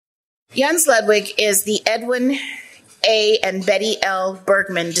Jens Ludwig is the Edwin A. and Betty L.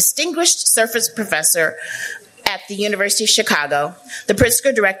 Bergman Distinguished Surface Professor at the University of Chicago, the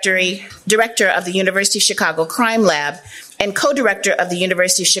Pritzker Director of the University of Chicago Crime Lab, and co-director of the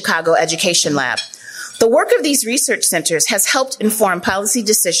University of Chicago Education Lab. The work of these research centers has helped inform policy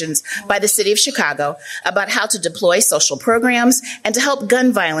decisions by the City of Chicago about how to deploy social programs and to help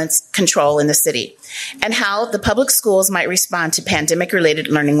gun violence control in the city, and how the public schools might respond to pandemic-related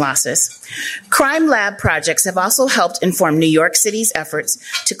learning losses. Crime Lab projects have also helped inform New York City's efforts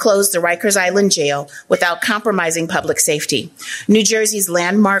to close the Rikers Island jail without compromising public safety, New Jersey's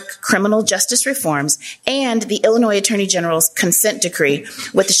landmark criminal justice reforms, and the Illinois Attorney General's consent decree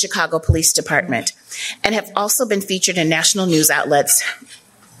with the Chicago Police Department, and have also been featured in national news outlets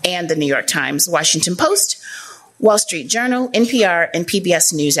and the New York Times, Washington Post, Wall Street Journal, NPR, and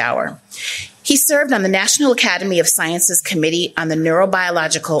PBS NewsHour. He served on the National Academy of Sciences Committee on the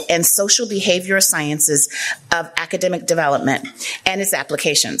Neurobiological and Social Behavioral Sciences of Academic Development and its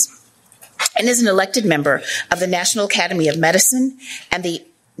applications, and is an elected member of the National Academy of Medicine and the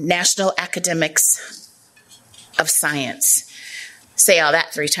National Academics of Science. Say all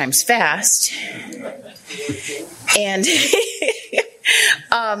that 3 times fast. And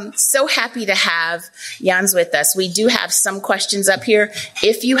so happy to have Jens with us. We do have some questions up here.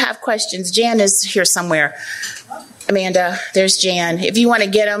 If you have questions, Jan is here somewhere. Amanda, there's Jan. If you want to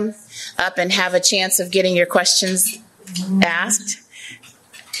get them up and have a chance of getting your questions asked,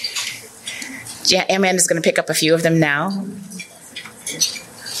 Amanda's going to pick up a few of them now.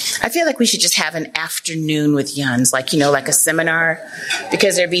 I feel like we should just have an afternoon with Jens, like a seminar,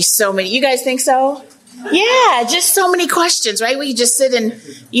 because there'd be so many. You guys think so? Yeah, just so many questions, right? We could just sit and,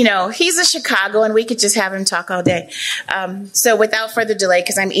 he's a Chicagoan. We could just have him talk all day. So without further delay,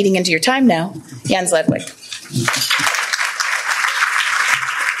 because I'm eating into your time now, Jens Ludwig.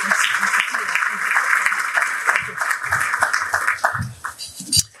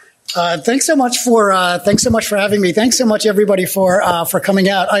 Thanks so much for having me. Thanks so much, everybody, for coming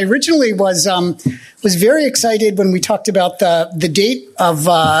out. I originally was very excited when we talked about the date of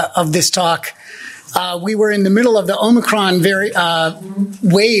this talk. We were in the middle of the Omicron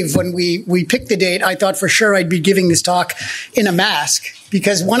wave when we picked the date. I thought for sure I'd be giving this talk in a mask,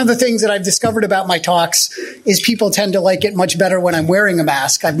 because one of the things that I've discovered about my talks is people tend to like it much better when I'm wearing a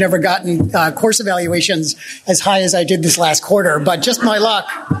mask. I've never gotten course evaluations as high as I did this last quarter, but just my luck.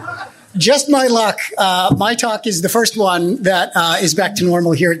 My talk is the first one that is back to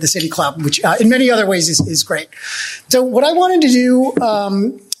normal here at the City Club, which in many other ways is great. So what I wanted to do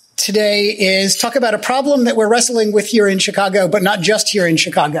today is talk about a problem that we're wrestling with here in Chicago, but not just here in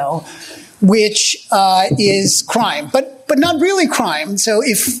Chicago, which is crime, but not really crime. So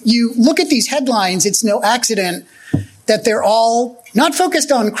if you look at these headlines, it's no accident that they're all not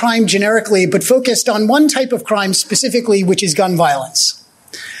focused on crime generically, but focused on one type of crime specifically, which is gun violence.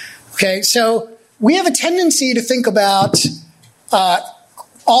 Okay, so we have a tendency to think about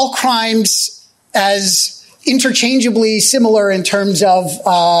all crimes as interchangeably similar in terms of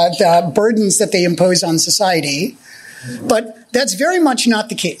the burdens that they impose on society, but that's very much not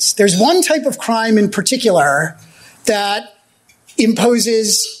the case. There's one type of crime in particular that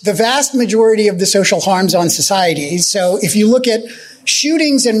imposes the vast majority of the social harms on society. So if you look at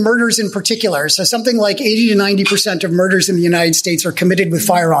shootings and murders in particular, so something like 80 to 90% of murders in the United States are committed with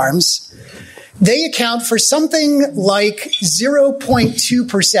firearms. They account for something like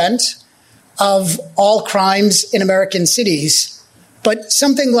 0.2% of all crimes in American cities, but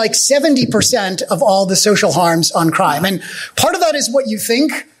something like 70% of all the social harms on crime. And part of that is what you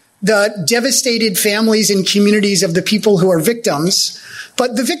think, the devastated families and communities of the people who are victims.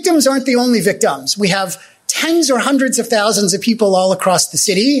 But the victims aren't the only victims. We have tens or hundreds of thousands of people all across the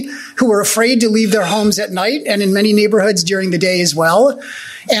city who are afraid to leave their homes at night, and in many neighborhoods during the day as well.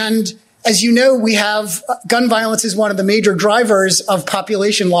 And as you know, we have gun violence is one of the major drivers of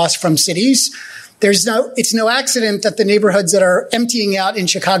population loss from cities. It's no accident that the neighborhoods that are emptying out in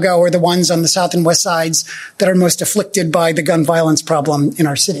Chicago are the ones on the south and west sides that are most afflicted by the gun violence problem in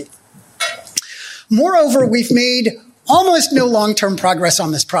our city. Moreover, we've made almost no long-term progress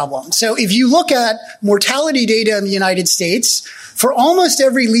on this problem. So if you look at mortality data in the United States, for almost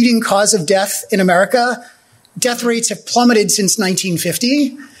every leading cause of death in America, death rates have plummeted since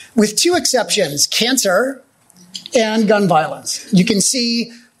 1950, with 2 exceptions, cancer and gun violence. You can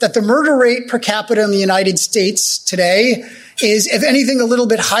see that the murder rate per capita in the United States today is, if anything, a little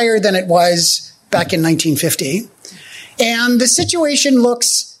bit higher than it was back in 1950. And the situation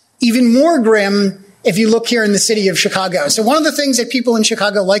looks even more grim if you look here in the city of Chicago. So one of the things that people in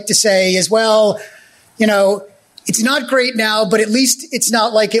Chicago like to say is, well, It's not great now, but at least it's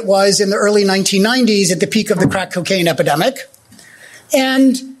not like it was in the early 1990s at the peak of the crack cocaine epidemic.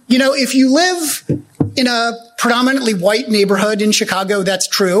 And, if you live in a predominantly white neighborhood in Chicago, that's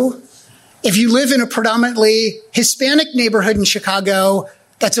true. If you live in a predominantly Hispanic neighborhood in Chicago,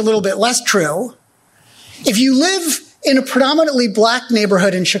 that's a little bit less true. If you live in a predominantly black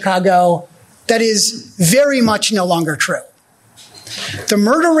neighborhood in Chicago, that is very much no longer true. The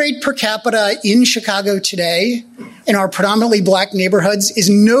murder rate per capita in Chicago today in our predominantly black neighborhoods is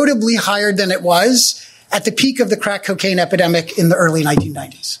notably higher than it was at the peak of the crack cocaine epidemic in the early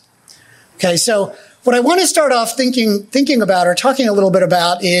 1990s. Okay, so what I want to start off thinking about or talking a little bit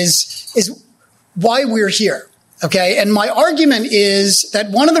about is why we're here. Okay, and my argument is that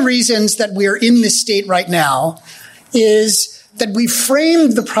one of the reasons that we're in this state right now is that we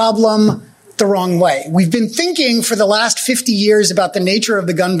framed the problem the wrong way. We've been thinking for the last 50 years about the nature of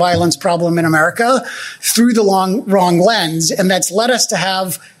the gun violence problem in America through the wrong lens, and that's led us to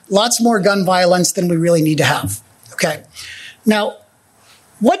have lots more gun violence than we really need to have. Okay. Now,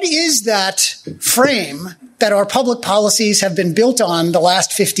 what is that frame that our public policies have been built on the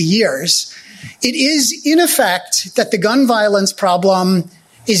last 50 years? It is, in effect, that the gun violence problem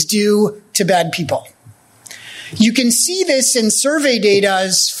is due to bad people. You can see this in survey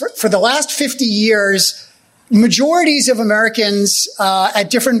data for the last 50 years. Majorities of Americans at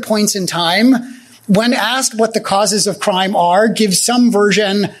different points in time, when asked what the causes of crime are, give some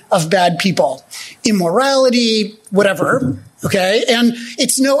version of bad people. Immorality, whatever, okay? And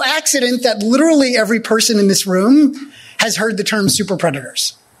it's no accident that literally every person in this room has heard the term super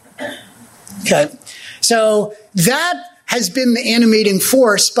predators. Okay, so that has been the animating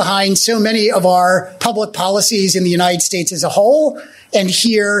force behind so many of our public policies in the United States as a whole, and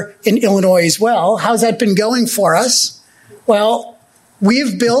here in Illinois as well. How's that been going for us? Well,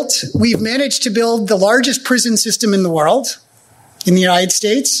 we've managed to build the largest prison system in the world, in the United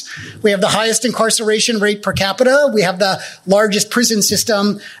States. We have the highest incarceration rate per capita. We have the largest prison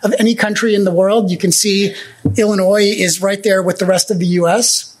system of any country in the world. You can see Illinois is right there with the rest of the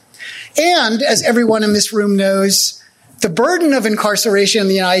U.S., and as everyone in this room knows, the burden of incarceration in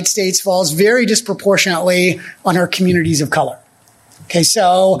the United States falls very disproportionately on our communities of color. Okay,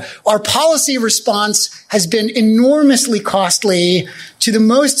 so our policy response has been enormously costly to the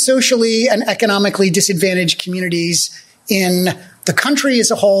most socially and economically disadvantaged communities in the country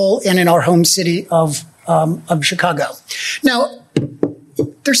as a whole and in our home city of Chicago. Now,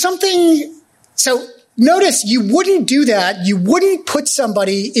 there's something, so notice you wouldn't do that. You wouldn't put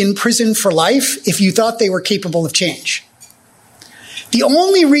somebody in prison for life if you thought they were capable of change. The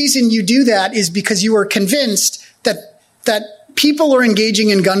only reason you do that is because you are convinced that people are engaging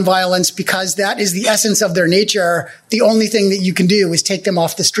in gun violence because that is the essence of their nature. The only thing that you can do is take them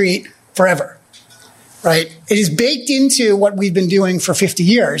off the street forever, right? It is baked into what we've been doing for 50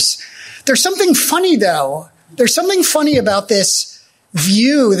 years. There's something funny, though. There's something funny about this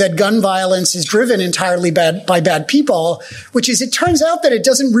view that gun violence is driven entirely by bad people, which is it turns out that it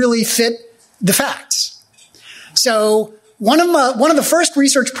doesn't really fit the facts. So one of the first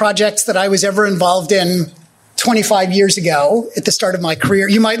research projects that I was ever involved in 25 years ago at the start of my career,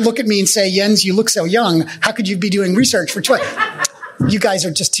 you might look at me and say, Jens, you look so young. How could you be doing research for 20? You guys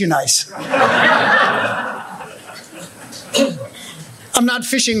are just too nice. I'm not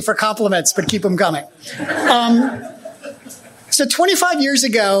fishing for compliments, but keep them coming. So 25 years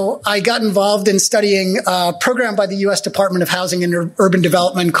ago, I got involved in studying a program by the U.S. Department of Housing and Urban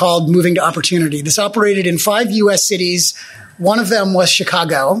Development called Moving to Opportunity. This operated in 5 U.S. cities. One of them was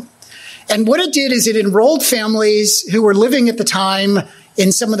Chicago. And what it did is it enrolled families who were living at the time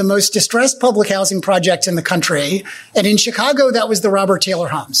in some of the most distressed public housing projects in the country. And in Chicago, that was the Robert Taylor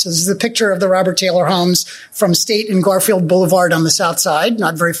Homes. So this is a picture of the Robert Taylor Homes from State and Garfield Boulevard on the south side,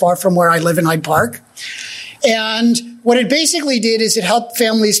 not very far from where I live in Hyde Park. And what it basically did is it helped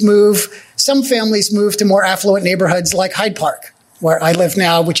some families move to more affluent neighborhoods like Hyde Park, where I live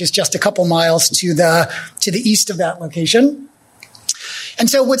now, which is just a couple miles to the east of that location. And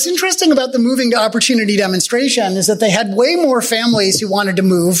so what's interesting about the Moving to Opportunity demonstration is that they had way more families who wanted to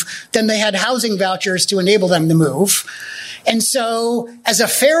move than they had housing vouchers to enable them to move. And so as a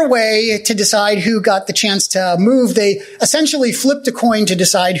fair way to decide who got the chance to move, they essentially flipped a coin to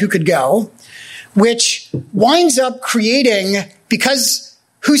decide who could go, which winds up creating, because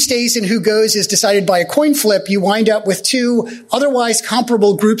who stays and who goes is decided by a coin flip, you wind up with two otherwise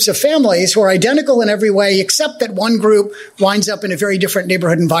comparable groups of families who are identical in every way, except that one group winds up in a very different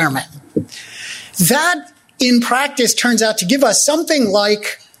neighborhood environment. That, in practice, turns out to give us something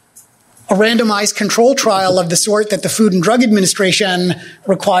like a randomized control trial of the sort that the Food and Drug Administration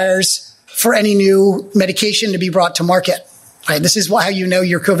requires for any new medication to be brought to market. Right? This is how you know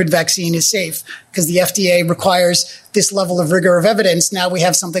your COVID vaccine is safe, because the FDA requires this level of rigor of evidence. Now we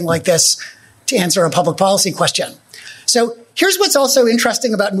have something like this to answer a public policy question. So here's what's also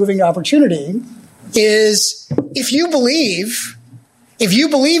interesting about moving to opportunity is if you believe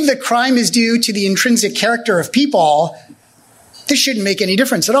that crime is due to the intrinsic character of people, this shouldn't make any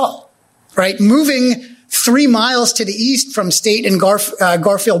difference at all, right? Moving 3 miles to the east from State and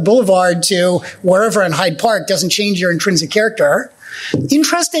Garfield Boulevard to wherever in Hyde Park doesn't change your intrinsic character.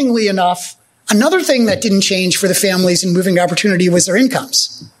 Interestingly enough, another thing that didn't change for the families in moving to opportunity was their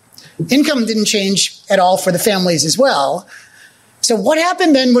incomes. Income didn't change at all for the families as well. So what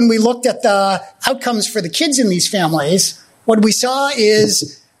happened then when we looked at the outcomes for the kids in these families? What we saw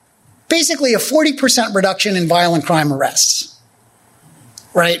is basically a 40% reduction in violent crime arrests,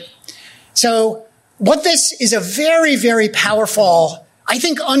 right? So what this is a very, very powerful, I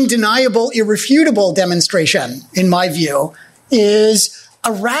think undeniable, irrefutable demonstration, in my view, is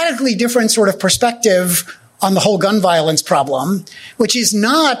a radically different sort of perspective on the whole gun violence problem, which is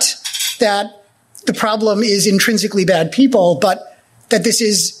not that the problem is intrinsically bad people, but that this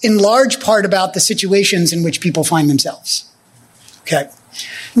is in large part about the situations in which people find themselves. Okay.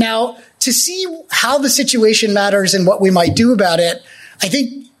 Now, to see how the situation matters and what we might do about it, I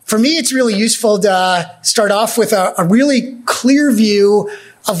think for me, it's really useful to start off with a really clear view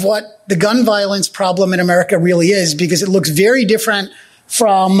of what the gun violence problem in America really is, because it looks very different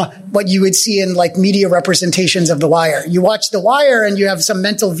from what you would see in like media representations of The Wire. You watch The Wire and you have some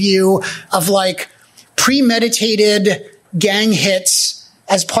mental view of like premeditated gang hits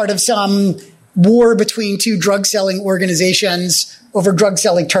as part of some war between two drug-selling organizations over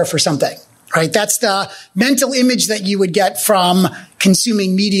drug-selling turf or something, right? That's the mental image that you would get from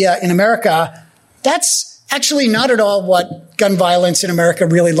consuming media in America. That's actually not at all what gun violence in America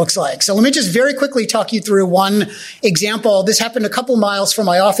really looks like. So let me just very quickly talk you through one example. This happened a couple miles from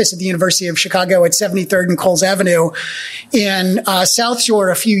my office at the University of Chicago at 73rd and Coles Avenue in South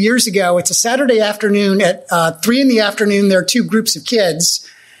Shore a few years ago. It's a Saturday afternoon at 3 p.m. There are two groups of kids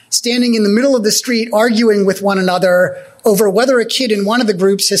standing in the middle of the street arguing with one another over whether a kid in one of the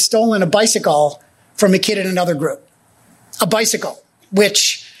groups has stolen a bicycle from a kid in another group. A bicycle,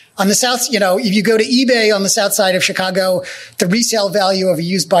 which on the south, if you go to eBay on the south side of Chicago, the resale value of a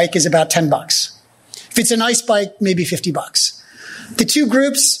used bike is about $10. If it's a nice bike, maybe $50. The two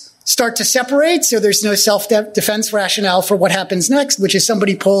groups start to separate, so there's no self-defense rationale for what happens next, which is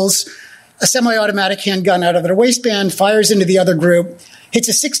somebody pulls a semi-automatic handgun out of their waistband, fires into the other group, hits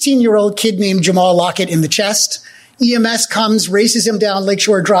a 16-year-old kid named Jamal Lockett in the chest. EMS comes, races him down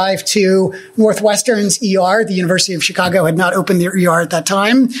Lakeshore Drive to Northwestern's ER. The University of Chicago had not opened their ER at that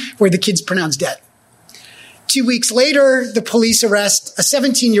time, where the kid's pronounced dead. 2 weeks later, the police arrest a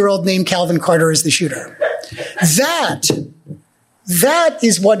 17-year-old named Calvin Carter as the shooter. That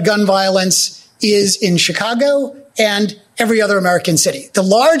is what gun violence is in Chicago and every other American city. The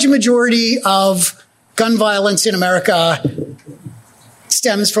large majority of gun violence in America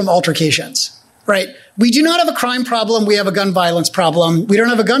stems from altercations, right? We do not have a crime problem. We have a gun violence problem. We don't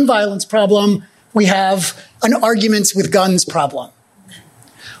have a gun violence problem. We have an arguments with guns problem.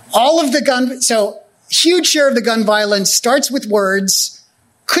 So huge share of the gun violence starts with words,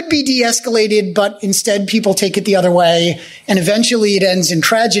 could be de-escalated, but instead people take it the other way. And eventually it ends in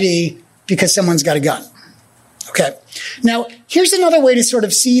tragedy because someone's got a gun. Okay. Now, here's another way to sort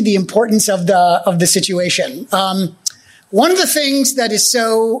of see the importance of the situation. One of the things that is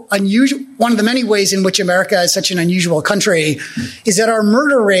so unusual, one of the many ways in which America is such an unusual country, is that our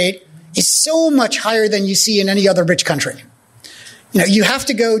murder rate is so much higher than you see in any other rich country. You have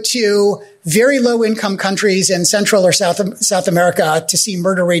to go to very low income countries in Central or South America to see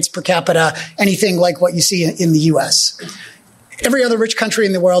murder rates per capita anything like what you see in the US. Every other rich country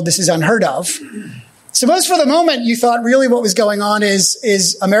in the world, this is unheard of. Suppose for the moment you thought really what was going on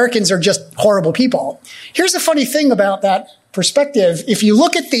is Americans are just horrible people. Here's the funny thing about that perspective. If you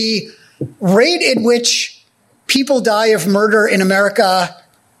look at the rate at which people die of murder in America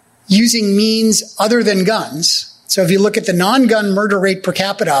using means other than guns, so if you look at the non-gun murder rate per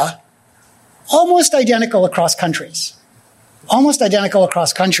capita, almost identical across countries. Almost identical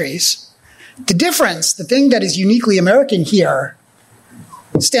across countries. The difference, the thing that is uniquely American here,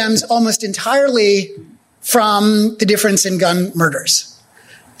 stems almost entirely from the difference in gun murders.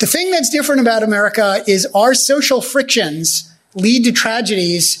 The thing that's different about America is our social frictions lead to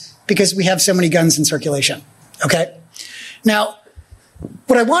tragedies because we have so many guns in circulation. Okay? Now,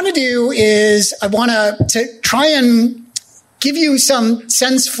 what I want to do is I want to try and give you some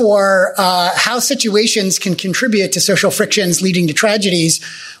sense for how situations can contribute to social frictions leading to tragedies,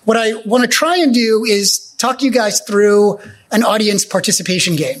 what I want to try and do is talk you guys through an audience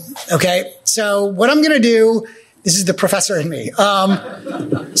participation game. Okay? So what I'm going to do, this is the professor in me.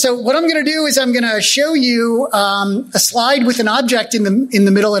 So what I'm going to do is I'm going to show you a slide with an object in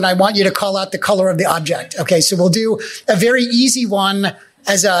the middle, and I want you to call out the color of the object. Okay? So we'll do a very easy one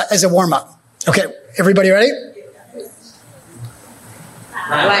as a warm-up. Okay, everybody ready?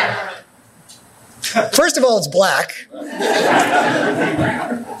 Black. First of all, it's black.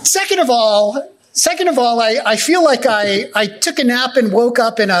 Second of all, I feel like I took a nap and woke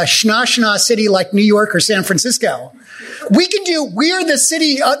up in a schna city like New York or San Francisco. We're the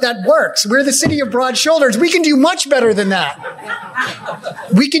city that works. We're the city of broad shoulders. We can do much better than that.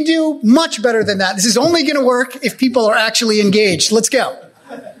 We can do much better than that. This is only going to work if people are actually engaged. Let's go.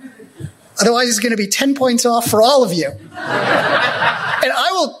 Otherwise, it's going to be 10 points off for all of you. And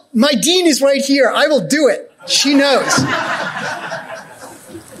my dean is right here. I will do it. She knows.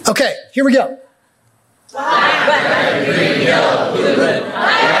 Okay, here we go.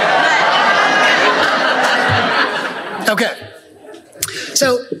 Okay.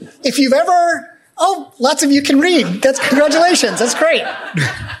 So if you've ever, lots of you can read. Congratulations. That's great.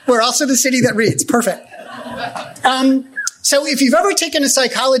 We're also the city that reads. Perfect. So if you've ever taken a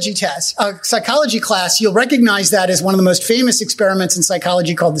psychology class, you'll recognize that as one of the most famous experiments in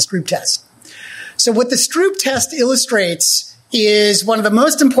psychology called the Stroop test. So what the Stroop test illustrates is one of the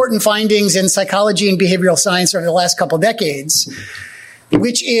most important findings in psychology and behavioral science over the last couple of decades,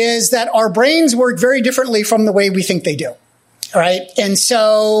 which is that our brains work very differently from the way we think they do. All right. And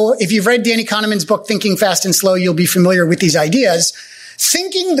so if you've read Danny Kahneman's book, Thinking Fast and Slow, you'll be familiar with these ideas.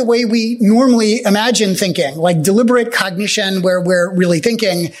 Thinking the way we normally imagine thinking, like deliberate cognition where we're really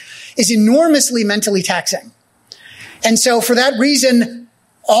thinking, is enormously mentally taxing. And so for that reason,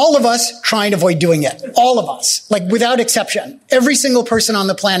 all of us try and avoid doing it. All of us, like without exception. Every single person on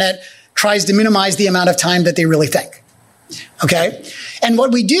the planet tries to minimize the amount of time that they really think. Okay? And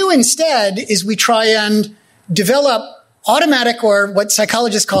what we do instead is we try and develop automatic, or what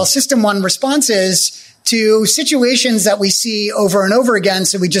psychologists call system one responses to situations that we see over and over again,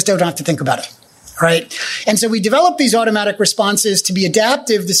 so we just don't have to think about it, right? And so we develop these automatic responses to be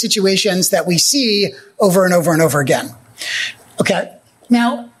adaptive to situations that we see over and over and over again. Okay.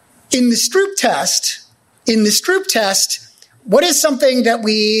 Now, in the Stroop test, what is something that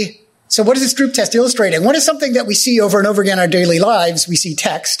what is the Stroop test illustrating? What is something that we see over and over again in our daily lives? We see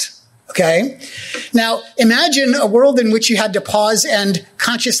text. Okay. Now, imagine a world in which you had to pause and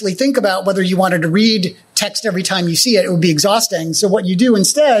consciously think about whether you wanted to read text every time you see it. It would be exhausting. So what you do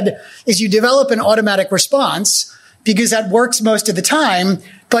instead is you develop an automatic response because that works most of the time.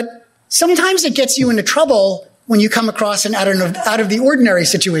 But sometimes it gets you into trouble when you come across an out of the ordinary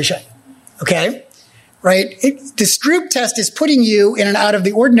situation. Okay. Right? The Stroop test is putting you in an out of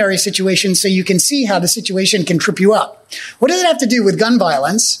the ordinary situation so you can see how the situation can trip you up. What does it have to do with gun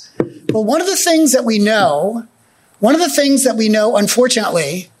violence? Well, one of the things that we know,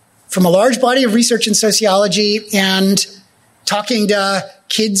 unfortunately, from a large body of research in sociology and talking to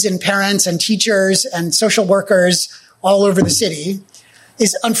kids and parents and teachers and social workers all over the city,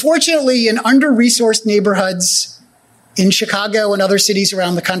 is unfortunately in under-resourced neighborhoods in Chicago and other cities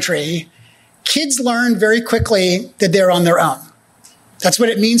around the country, kids learn very quickly that they're on their own. That's what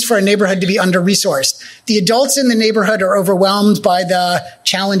it means for a neighborhood to be under-resourced. The adults in the neighborhood are overwhelmed by the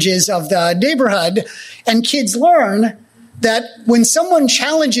challenges of the neighborhood, and kids learn that when someone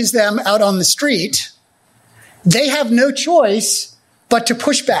challenges them out on the street, they have no choice but to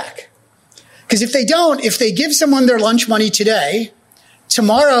push back. Because if they give someone their lunch money today,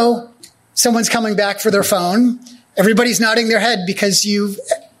 tomorrow someone's coming back for their phone, everybody's nodding their head because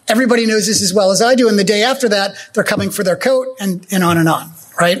everybody knows this as well as I do. And the day after that, they're coming for their coat and on,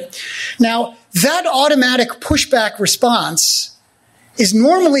 right? Now, that automatic pushback response is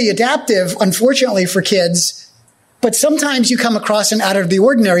normally adaptive, unfortunately, for kids. But sometimes you come across an out of the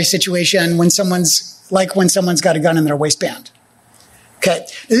ordinary situation when someone's got a gun in their waistband. Okay.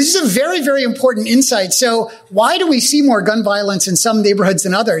 This is a very, very important insight. So why do we see more gun violence in some neighborhoods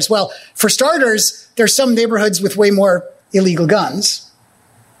than others? Well, for starters, there's some neighborhoods with way more illegal guns.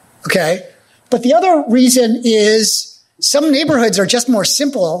 Okay. But the other reason is some neighborhoods are just more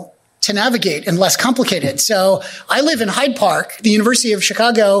simple to navigate and less complicated. So I live in Hyde Park. The University of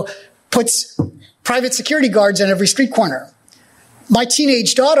Chicago puts private security guards on every street corner. My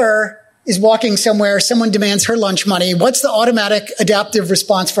teenage daughter is walking somewhere. Someone demands her lunch money. What's the automatic adaptive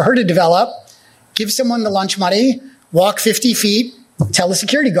response for her to develop? Give someone the lunch money, walk 50 feet, tell the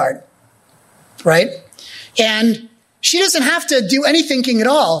security guard, right? And she doesn't have to do any thinking at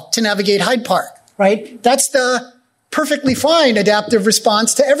all to navigate Hyde Park, right? That's the perfectly fine adaptive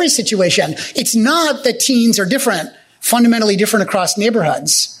response to every situation. It's not that teens are different, fundamentally different across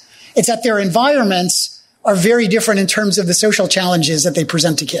neighborhoods. It's that their environments are very different in terms of the social challenges that they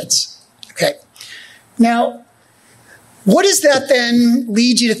present to kids. Okay. Now, what does that then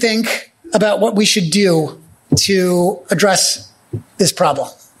lead you to think about what we should do to address this problem?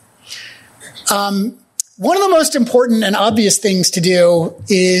 One of the most important and obvious things to do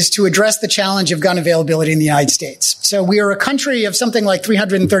is to address the challenge of gun availability in the United States. So we are a country of something like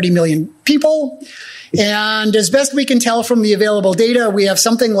 330 million people. And as best we can tell from the available data, we have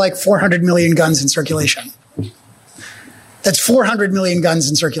something like 400 million guns in circulation. That's 400 million guns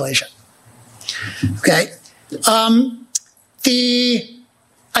in circulation. Okay. I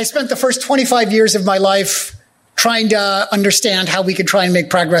spent the first 25 years of my life trying to understand how we could try and make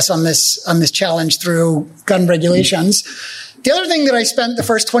progress on this challenge through gun regulations. The other thing that I spent the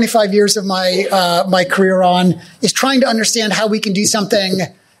first 25 years of my career on is trying to understand how we can do something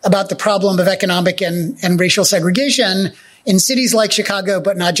about the problem of economic and racial segregation in cities like Chicago,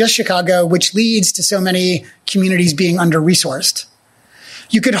 but not just Chicago, which leads to so many communities being under-resourced.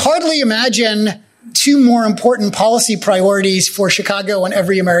 You could hardly imagine two more important policy priorities for Chicago and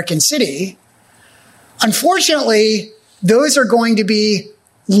every American city. Unfortunately, those are going to be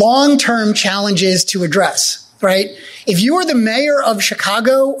long-term challenges to address, right? If you are the mayor of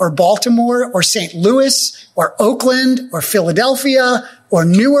Chicago or Baltimore or St. Louis or Oakland or Philadelphia or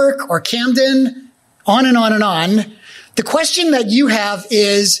Newark or Camden, on and on and on, the question that you have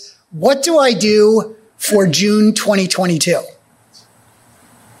is, what do I do for June 2022?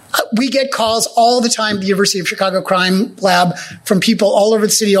 We get calls all the time at the University of Chicago Crime Lab from people all over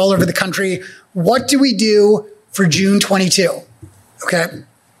the city, all over the country. What do we do for June 22? Okay.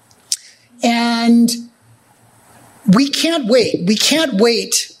 And we can't wait. We can't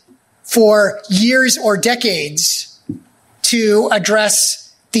wait for years or decades to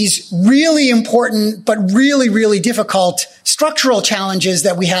address these really important, but really, really difficult structural challenges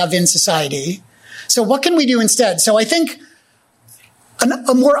that we have in society. So what can we do instead? So I think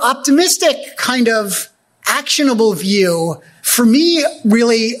a more optimistic kind of actionable view for me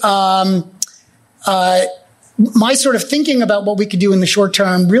really, my sort of thinking about what we could do in the short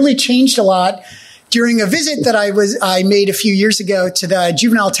term really changed a lot during a visit that I made a few years ago to the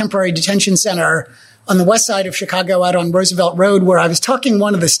Juvenile Temporary Detention Center on the west side of Chicago out on Roosevelt Road, where I was talking to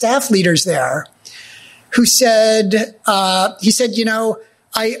one of the staff leaders there who said, you know,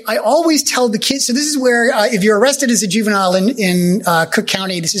 I always tell the kids, so this is where, if you're arrested as a juvenile in Cook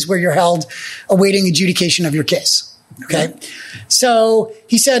County, this is where you're held awaiting adjudication of your case. Okay. So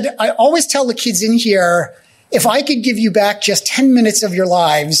he said, I always tell the kids in here, if I could give you back just 10 minutes of your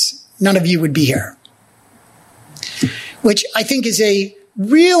lives, none of you would be here. Which I think is a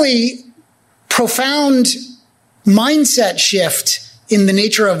really profound mindset shift in the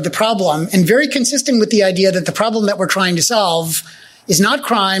nature of the problem, and very consistent with the idea that the problem that we're trying to solve is not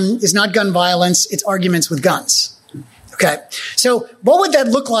crime, is not gun violence, it's arguments with guns. Okay. So what would that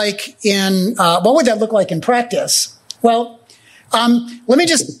look like in practice? Well, let me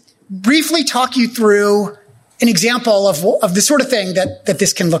just briefly talk you through an example of the sort of thing that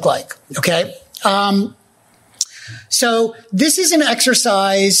this can look like. Okay. So this is an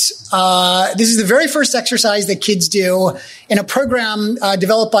exercise. This is the very first exercise that kids do in a program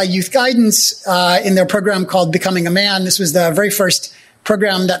developed by Youth Guidance in their program called Becoming a Man. This was the very first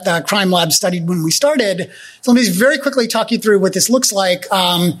program that the Crime Lab studied when we started. So let me just very quickly talk you through what this looks like.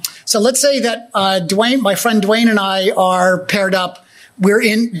 So let's say that Dwayne, my friend Dwayne, and I are paired up. We're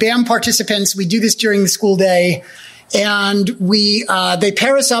in BAM participants. We do this during the school day, and they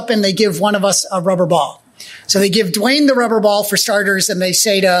pair us up and they give one of us a rubber ball. So they give Dwayne the rubber ball for starters, and they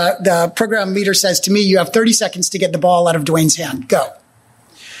say to the program leader says to me, you have 30 seconds to get the ball out of Dwayne's hand. Go.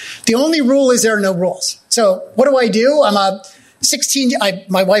 The only rule is there are no rules. So what do? I'm a 16,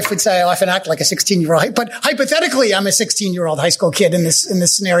 my wife would say I often act like a 16-year-old, but hypothetically, I'm a 16-year-old high school kid in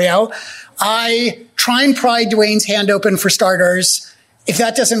this scenario. I try and pry Dwayne's hand open for starters. If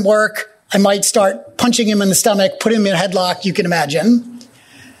that doesn't work, I might start punching him in the stomach, put him in a headlock, you can imagine.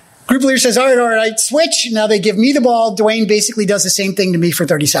 Group leader says, all right, switch. Now they give me the ball. Dwayne basically does the same thing to me for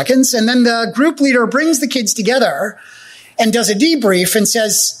 30 seconds. And then the group leader brings the kids together and does a debrief and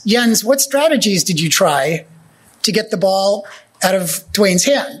says, Jens, what strategies did you try to get the ball out of Dwayne's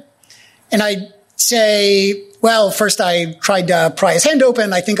hand? And I say, well, first I tried to pry his hand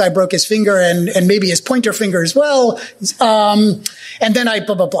open. I think I broke his finger and maybe his pointer finger as well. And then I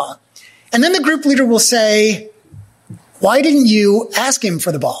blah, blah, blah. And then the group leader will say, why didn't you ask him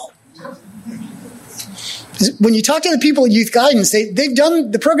for the ball? when you talk to the people at Youth Guidance, they've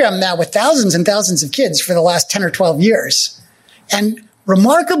done the program now with thousands and thousands of kids for the last 10 or 12 years. And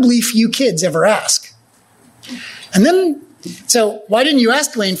remarkably few kids ever ask. And then, so why didn't you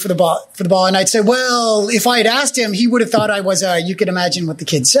ask Dwayne for the ball? And I'd say, well, if I had asked him, he would have thought I was you could imagine what the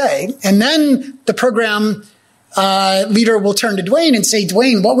kids say. And then the program leader will turn to Dwayne and say,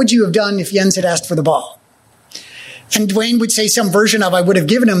 Dwayne, what would you have done if Jens had asked for the ball? And Dwayne would say some version of, I would have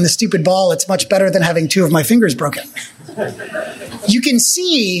given him the stupid ball. It's much better than having 2 of my fingers broken. You can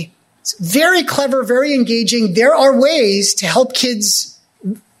see, it's very clever, very engaging. There are ways to help kids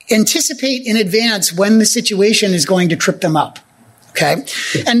anticipate in advance when the situation is going to trip them up. Okay.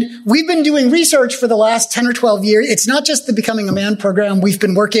 And we've been doing research for the last 10 or 12 years. It's not just the Becoming a Man program. We've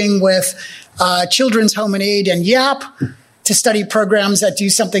been working with Children's Home and Aid and YAP to study programs that do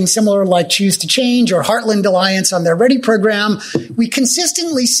something similar like Choose to Change or Heartland Alliance on their Ready program. We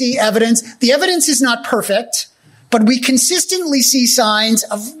consistently see evidence. The evidence is not perfect, but we consistently see signs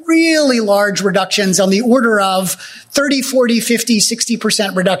of really large reductions on the order of 30, 40, 50,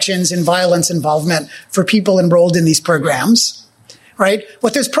 60% reductions in violence involvement for people enrolled in these programs, right?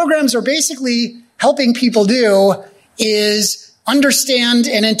 What those programs are basically helping people do is understand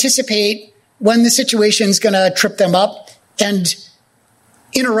and anticipate when the situation is going to trip them up and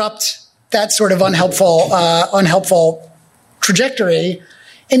interrupt that sort of unhelpful trajectory.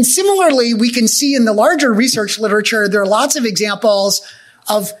 And similarly, we can see in the larger research literature, there are lots of examples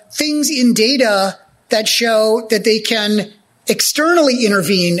of things in data that show that they can externally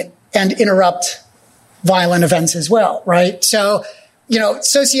intervene and interrupt violent events as well, right? So,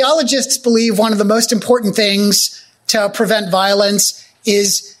 sociologists believe one of the most important things to prevent violence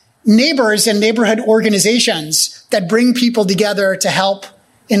is neighbors and neighborhood organizations that bring people together to help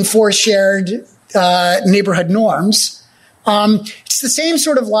enforce shared neighborhood norms. It's the same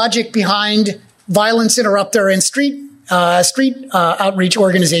sort of logic behind violence interrupter and street outreach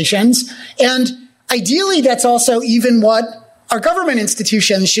organizations. And ideally, that's also even what our government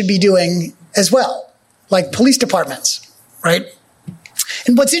institutions should be doing as well, like police departments, right?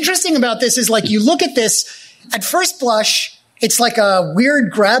 And what's interesting about this is, like, you look at this, at first blush, it's like a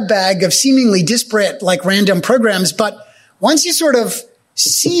weird grab bag of seemingly disparate, like, random programs. But once you sort of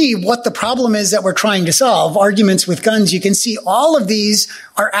see what the problem is that we're trying to solve, arguments with guns, you can see all of these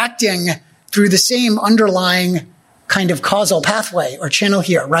are acting through the same underlying kind of causal pathway or channel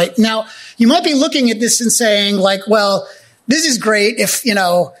here, right? Now, you might be looking at this and saying, like, well, this is great if,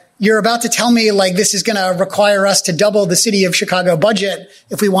 you're about to tell me, like, this is going to require us to double the city of Chicago budget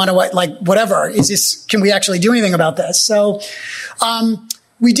if we want to, like, whatever. Can we actually do anything about this? So,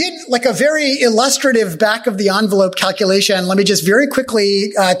 we did, like, a very illustrative back of the envelope calculation. Let me just very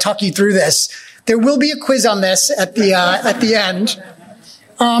quickly talk you through this. There will be a quiz on this at the end.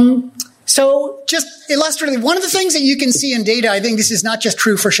 So just illustratively, one of the things that you can see in data, I think this is not just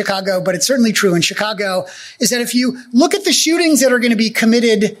true for Chicago, but it's certainly true in Chicago, is that if you look at the shootings that are going to be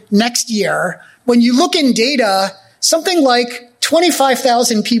committed next year, when you look in data, something like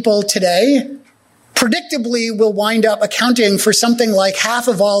 25,000 people today predictably will wind up accounting for something like half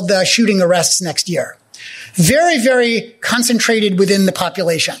of all the shooting arrests next year. Very, very concentrated within the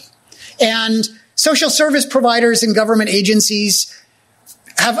population. And social service providers and government agencies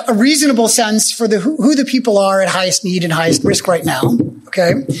have a reasonable sense for who the people are at highest need and highest risk right now,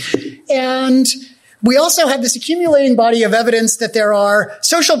 okay? And we also have this accumulating body of evidence that there are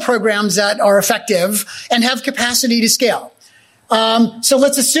social programs that are effective and have capacity to scale. So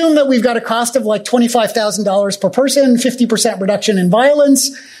let's assume that we've got a cost of like $25,000 per person, 50% reduction in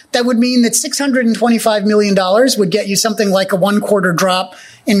violence. That would mean that $625 million would get you something like a 1/4 drop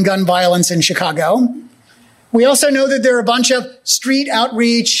in gun violence in Chicago. We also know that there are a bunch of street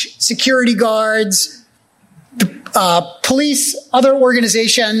outreach, security guards, police, other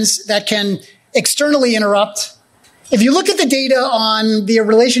organizations that can externally interrupt. If you look at the data on the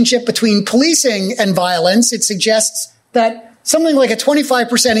relationship between policing and violence, it suggests that something like a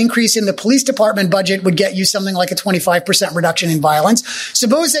 25% increase in the police department budget would get you something like a 25% reduction in violence.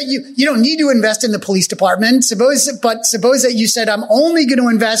 Suppose that you don't need to invest in the police department. Suppose that you said, I'm only going to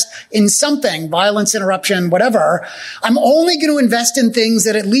invest in something, violence interruption, whatever. I'm only going to invest in things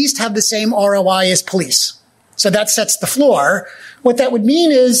that at least have the same ROI as police. So that sets the floor. What that would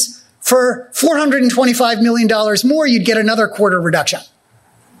mean is for $425 million more, you'd get another 1/4 reduction.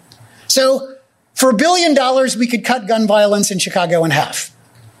 So for $1 billion, we could cut gun violence in Chicago in half,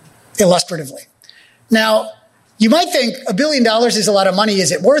 illustratively. Now, you might think $1 billion is a lot of money.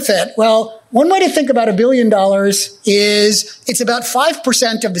 Is it worth it? Well, one way to think about $1 billion is it's about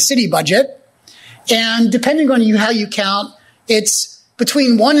 5% of the city budget. And depending on how you count, it's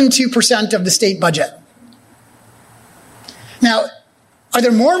between 1% and 2% of the state budget. Now, are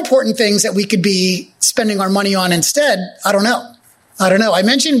there more important things that we could be spending our money on instead? I don't know. I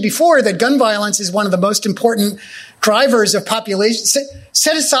mentioned before that gun violence is one of the most important drivers of population.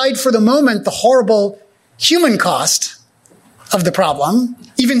 Set aside for the moment the horrible human cost of the problem.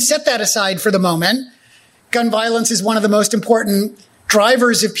 Even set that aside for the moment. Gun violence is one of the most important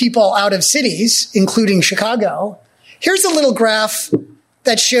drivers of people out of cities, including Chicago. Here's a little graph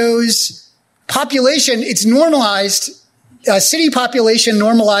that shows population. It's normalized. City population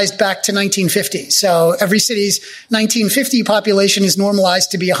normalized back to 1950. So every city's 1950 population is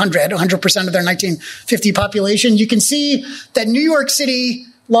normalized to be 100% of their 1950 population. You can see that New York City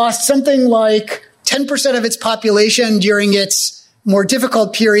lost something like 10% of its population during its more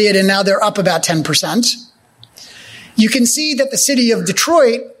difficult period, and now they're up about 10%. You can see that the city of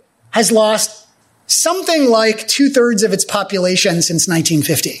Detroit has lost something like 2/3 of its population since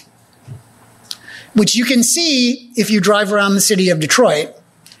 1950. Which you can see if you drive around the city of Detroit.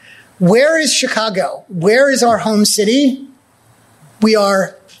 Where is Chicago? Where is our home city? We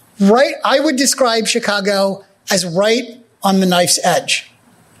are right. I would describe Chicago as right on the knife's edge.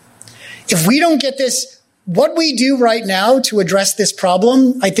 If we don't get this, what we do right now to address this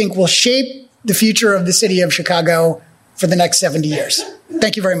problem, I think will shape the future of the city of Chicago for the next 70 years.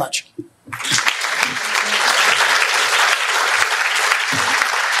 Thank you very much.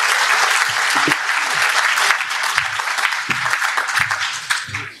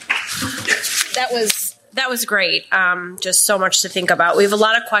 That was great. Just so much to think about. We have a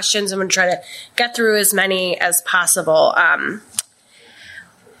lot of questions. I'm going to try to get through as many as possible.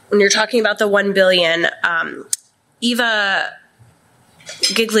 When you're talking about the $1 billion, Eva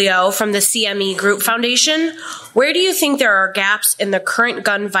Giglio from the CME Group Foundation, where do you think there are gaps in the current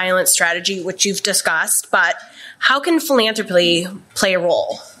gun violence strategy, which you've discussed, but how can philanthropy play a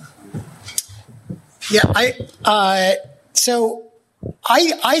role? Yeah, I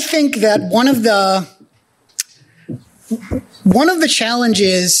think that one of the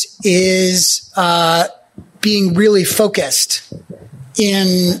challenges is being really focused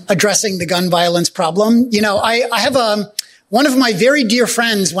in addressing the gun violence problem. You know, I have one of my very dear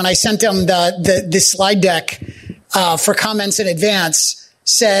friends, when I sent him this slide deck for comments in advance,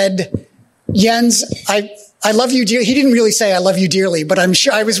 said, "Jens, I love you dearly." He didn't really say "I love you dearly," but I'm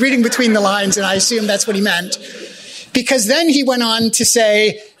sure I was reading between the lines, and I assume that's what he meant. Because then he went on to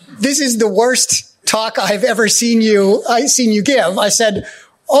say, "This is the worst talk I've ever seen you give." I said,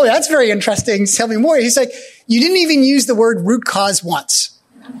 "Oh, that's very interesting. Tell me more." He's like, "You didn't even use the word root cause once."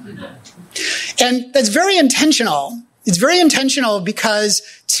 And that's very intentional. It's very intentional because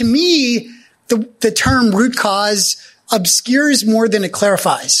to me, the term root cause obscures more than it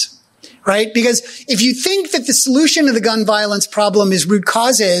clarifies, right? Because if you think that the solution to the gun violence problem is root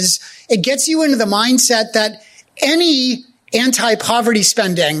causes, it gets you into the mindset that any anti-poverty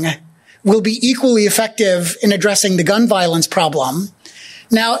spending will be equally effective in addressing the gun violence problem.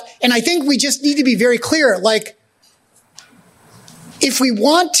 Now, and I think we just need to be very clear, like, if we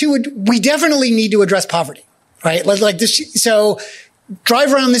want to, we definitely need to address poverty, right? Like this, so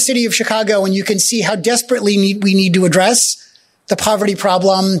drive around the city of Chicago and you can see how desperately we need to address the poverty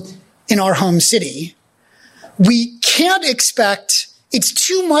problem in our home city. We can't expect, it's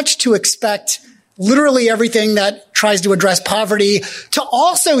too much to expect literally everything that tries to address poverty to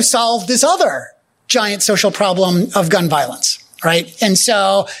also solve this other giant social problem of gun violence, right? And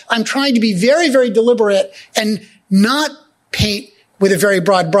so I'm trying to be very, very deliberate and not paint with a very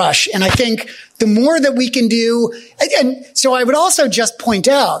broad brush. And I think the more that we can do, and so I would also just point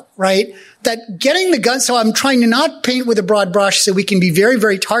out, right, that getting the gun, so I'm trying to not paint with a broad brush so we can be very,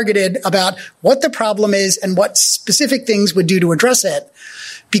 very targeted about what the problem is and what specific things would do to address it.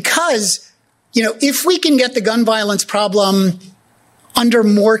 Because, you know, if we can get the gun violence problem under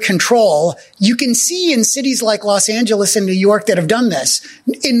more control, you can see in cities like Los Angeles and New York that have done this.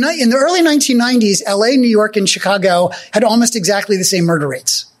 In the early 1990s, LA, New York, and Chicago had almost exactly the same murder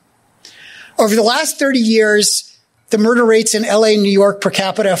rates. Over the last 30 years, the murder rates in LA and New York per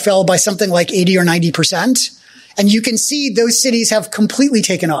capita fell by something like 80 or 90%. And you can see those cities have completely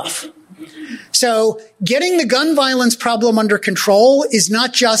taken off. So getting the gun violence problem under control is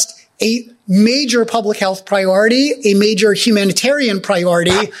not just a major public health priority, a major humanitarian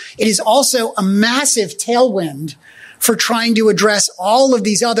priority. It is also a massive tailwind for trying to address all of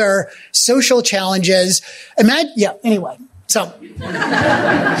these other social challenges. Anyway. So.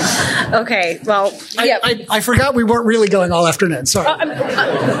 Okay, well, yeah. I forgot we weren't really going all afternoon. Sorry.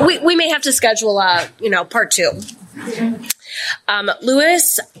 We may have to schedule part two.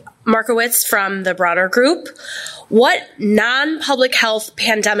 Louis Markowitz from the Bronner Group. What non-public health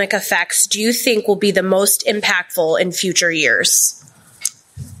pandemic effects do you think will be the most impactful in future years?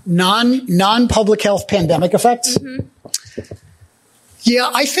 Non-public health pandemic effects? Mm-hmm.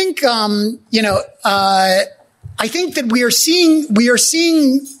 Yeah, I think, I think that we are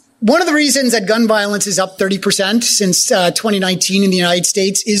seeing one of the reasons that gun violence is up 30% since 2019 in the United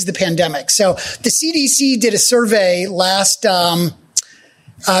States is the pandemic. So the CDC did a survey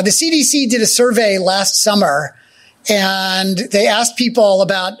last summer, and they asked people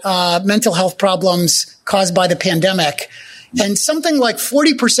about mental health problems caused by the pandemic. And something like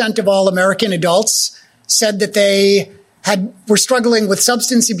 40% of all American adults said that they were struggling with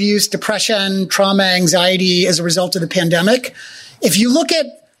substance abuse, depression, trauma, anxiety as a result of the pandemic. If you look at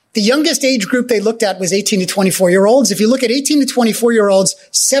the youngest age group they looked at was 18 to 24-year-olds. If you look at 18 to 24-year-olds,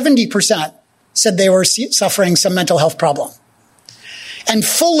 70% said they were suffering some mental health problem. And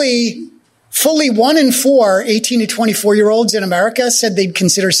fully 1 in 4 18 to 24-year-olds in America said they'd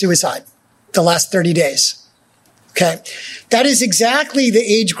consider suicide the last 30 days. Okay. That is exactly the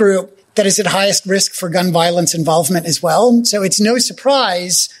age group that is at highest risk for gun violence involvement as well. So it's no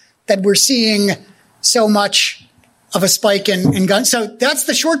surprise that we're seeing so much of a spike in guns. So that's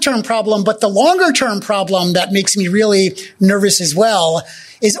the short-term problem. But the longer-term problem that makes me really nervous as well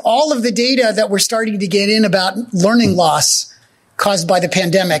is all of the data that we're starting to get in about learning loss caused by the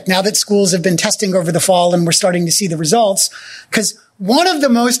pandemic. Now that schools have been testing over the fall and we're starting to see the results, because one of the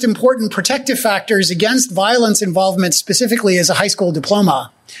most important protective factors against violence involvement specifically is a high school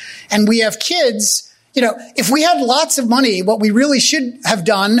diploma. And we have kids, if we had lots of money, what we really should have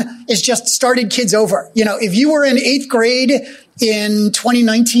done is just started kids over. If you were in 8th grade in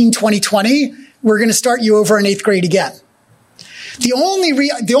 2019, 2020, we're going to start you over in 8th grade again. The only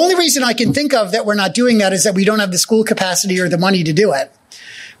reason I can think of that we're not doing that is that we don't have the school capacity or the money to do it.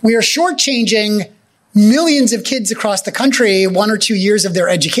 We are shortchanging millions of kids across the country 1 or 2 years of their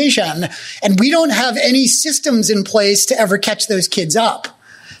education, and we don't have any systems in place to ever catch those kids up.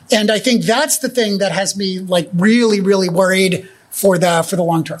 And I think that's the thing that has me really, really worried for the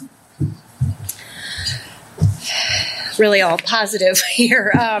long term. Really all positive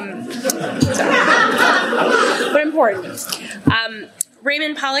here, but important.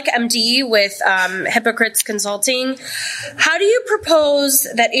 Raymond Pollock, MD with Hypocrites Consulting. How do you propose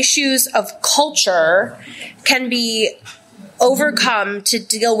that issues of culture can be overcome to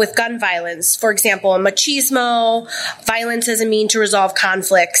deal with gun violence? For example, machismo, violence as a mean to resolve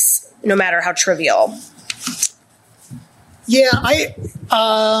conflicts, no matter how trivial. Yeah, I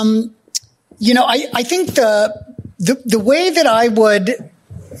think the way that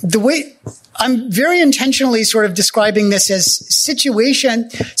I'm very intentionally sort of describing this as situation.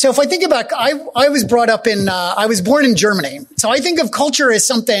 So if I think about, I was brought up I was born in Germany. So I think of culture as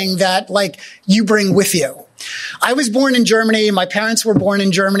something that you bring with you. I was born in Germany. My parents were born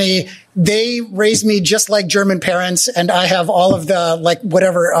in Germany. They raised me just like German parents. And I have all of the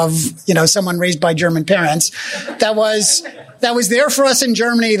whatever of, someone raised by German parents. That was there for us in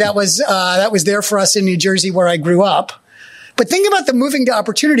Germany. That was there for us in New Jersey where I grew up. But think about the moving to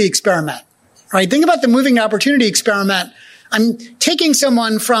opportunity experiment, right? Think about the moving to opportunity experiment. I'm taking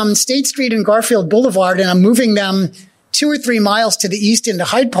someone from State Street and Garfield Boulevard and I'm moving them 2 or 3 miles to the east into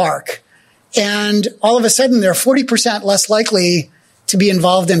Hyde Park. And all of a sudden they're 40% less likely to be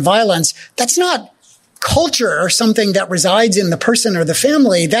involved in violence. That's not culture or something that resides in the person or the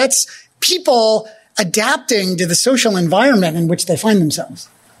family. That's people adapting to the social environment in which they find themselves.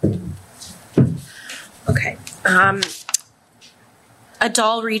 Okay.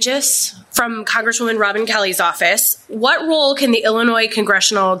 Adal Regis from Congresswoman Robin Kelly's office. What role can the Illinois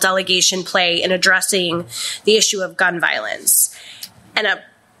congressional delegation play in addressing the issue of gun violence? And a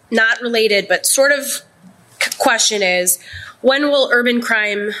not related, but sort of question is, when will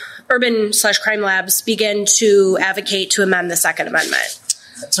urban/crime labs begin to advocate to amend the Second Amendment?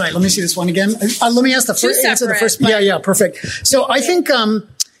 Sorry, let me see this one again. Let me ask answer the first. Yeah, perfect. So I think, one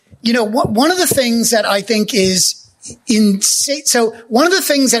of the things that I think is so one of the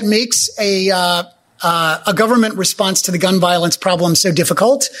things that makes a government response to the gun violence problem so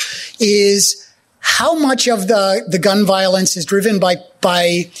difficult is how much of the gun violence is driven by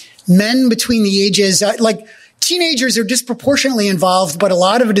men between the ages, teenagers are disproportionately involved, but a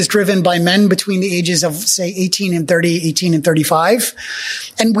lot of it is driven by men between the ages of, say, 18 and 30, 18 and 35.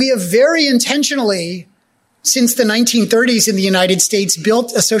 And we have very intentionally, since the 1930s in the United States,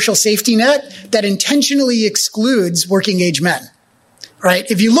 built a social safety net that intentionally excludes working age men, right?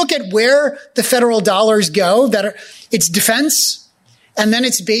 If you look at where the federal dollars go, it's defense, and then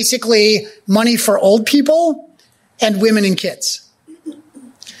it's basically money for old people and women and kids.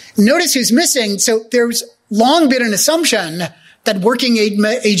 Notice who's missing. So there's long been an assumption that working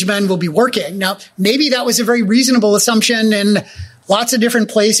age men will be working. Now, maybe that was a very reasonable assumption in lots of different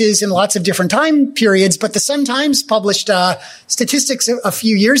places and lots of different time periods, but the Sun-Times published statistics a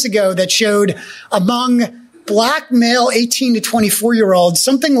few years ago that showed among Black male 18 to 24-year-olds,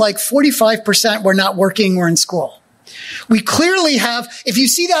 something like 45% were not working or in school. We clearly have, if you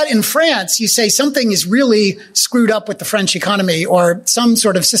see that in France, you say something is really screwed up with the French economy or some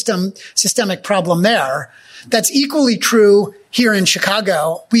sort of systemic problem there. That's equally true here in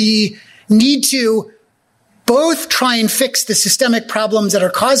Chicago. We need to both try and fix the systemic problems that are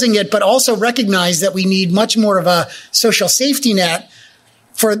causing it, but also recognize that we need much more of a social safety net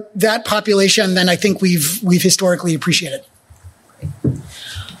for that population than I think we've historically appreciated.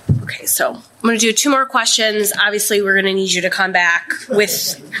 Okay, so I'm going to do 2 more questions. Obviously, we're going to need you to come back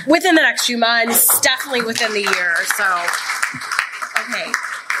within the next few months, definitely within the year. So, okay.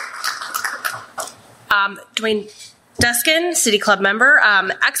 Dwayne Deskin, City Club member.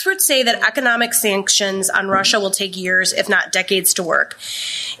 Experts say that economic sanctions on Russia will take years, if not decades, to work.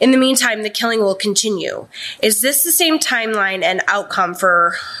 In the meantime, the killing will continue. Is this the same timeline and outcome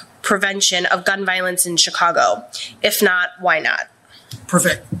for prevention of gun violence in Chicago? If not, why not?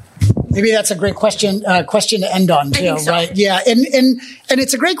 Perfect. Maybe that's a great question to end on too, so. Right? Yeah. And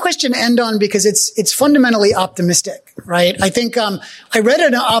it's a great question to end on because it's fundamentally optimistic, right? I think, I read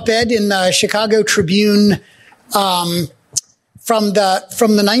an op-ed in the Chicago Tribune, from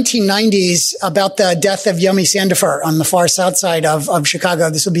the 1990s about the death of Yomi Sandifer on the far south side of Chicago.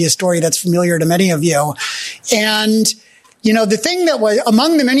 This will be a story that's familiar to many of you. And, you know, the thing that was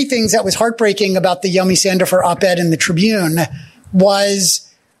among the many things that was heartbreaking about the Yomi Sandifer op-ed in the Tribune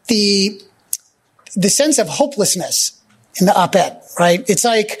was the sense of hopelessness in the op-ed, right? It's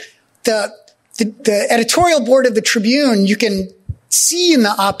like the editorial board of the Tribune, you can see in the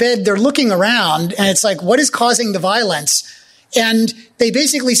op-ed, they're looking around and it's like, what is causing the violence? And they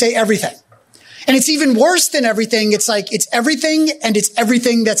basically say everything. And it's even worse than everything. It's like, it's everything and it's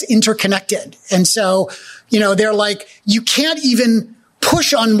everything that's interconnected. And so, you know, they're like, you can't even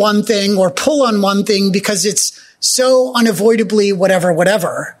push on one thing or pull on one thing because it's so unavoidably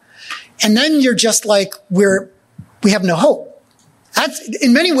whatever. And then you're just like, we have no hope.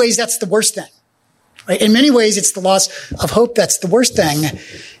 In many ways, that's the worst thing. Right? In many ways, it's the loss of hope that's the worst thing.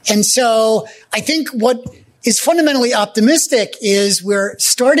 And so I think what is fundamentally optimistic is we're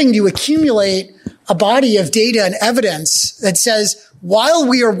starting to accumulate a body of data and evidence that says while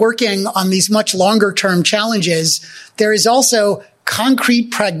we are working on these much longer term challenges, there is also concrete,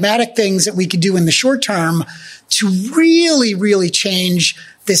 pragmatic things that we could do in the short term to really, really change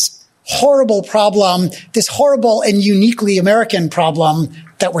this horrible problem, this horrible and uniquely American problem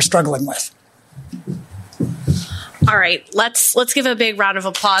that we're struggling with. All right, let's give a big round of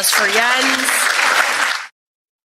applause for Jens.